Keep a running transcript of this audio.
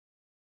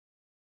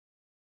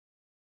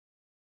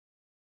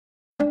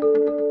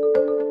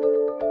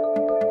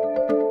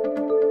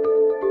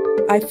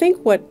I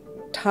think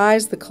what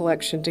ties the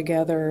collection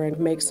together and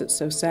makes it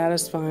so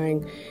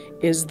satisfying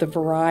is the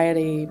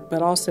variety,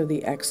 but also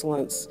the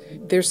excellence.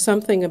 There's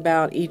something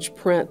about each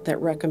print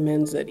that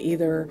recommends it,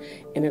 either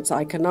in its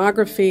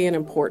iconography and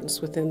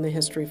importance within the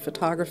history of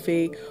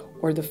photography,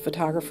 or the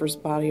photographer's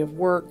body of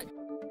work,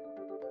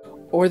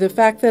 or the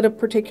fact that a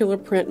particular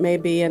print may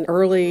be an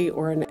early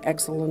or an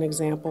excellent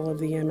example of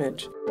the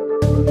image.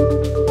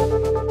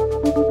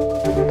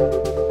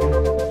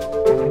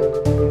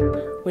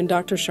 When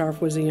Dr.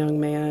 Scharf was a young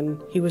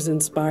man, he was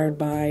inspired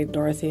by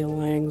Dorothea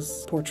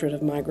Lange's Portrait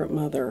of Migrant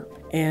Mother.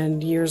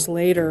 And years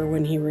later,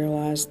 when he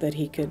realized that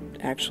he could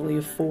actually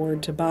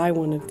afford to buy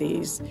one of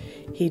these,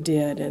 he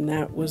did, and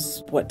that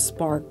was what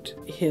sparked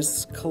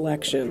his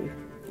collection.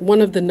 One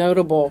of the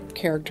notable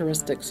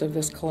characteristics of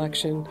this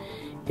collection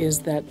is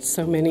that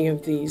so many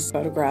of these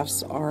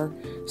photographs are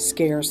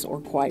scarce or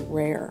quite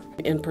rare.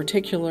 In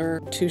particular,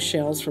 two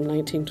shells from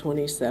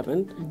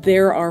 1927.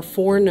 There are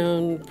 4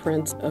 known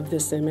prints of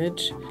this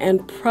image,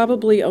 and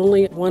probably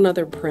only one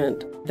other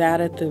print, that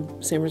at the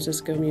San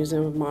Francisco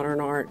Museum of Modern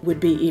Art,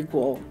 would be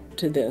equal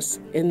to this,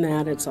 in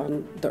that it's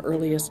on the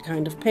earliest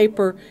kind of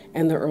paper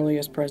and the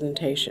earliest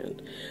presentation.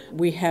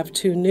 We have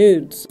 2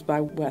 nudes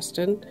by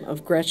Weston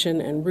of Gretchen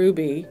and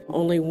Ruby.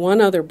 Only one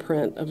other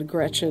print of the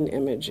Gretchen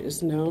image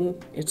is known.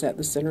 It's at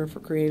the Center for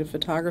Creative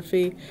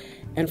Photography.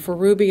 And for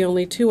Ruby,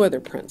 only 2 other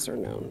prints are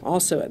known,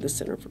 also at the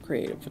Center for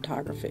Creative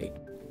Photography.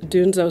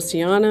 Dunes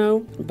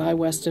Oceano by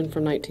Weston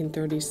from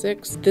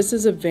 1936. This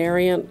is a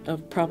variant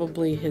of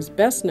probably his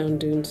best-known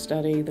dune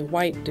study, the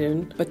White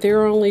Dune, but there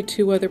are only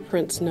 2 other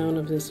prints known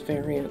of this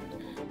variant.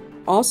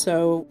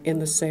 Also in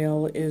the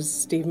sale is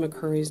Steve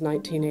McCurry's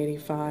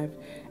 1985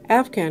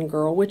 Afghan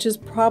Girl, which is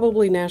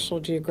probably National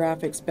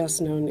Geographic's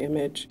best-known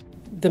image.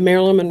 The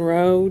Marilyn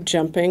Monroe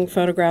jumping,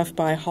 photographed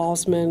by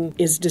Halsman,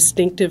 is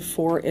distinctive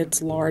for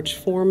its large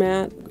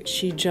format.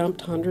 She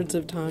jumped hundreds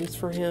of times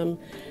for him.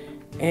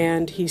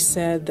 And he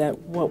said that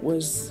what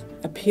was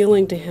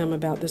appealing to him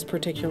about this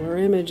particular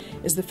image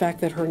is the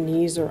fact that her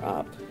knees are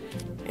up.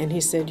 And he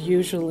said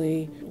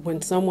usually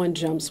when someone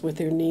jumps with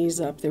their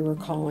knees up, they're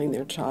recalling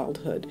their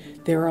childhood.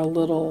 They're a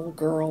little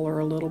girl or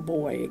a little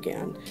boy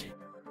again.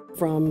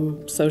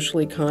 From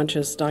socially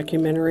conscious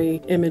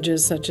documentary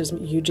images such as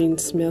Eugene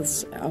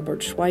Smith's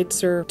Albert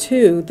Schweitzer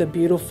to the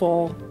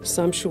beautiful,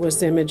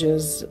 sumptuous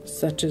images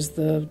such as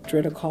the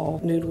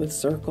Drittikal Nude with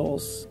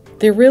Circles.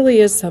 There really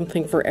is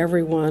something for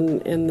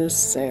everyone in this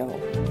sale.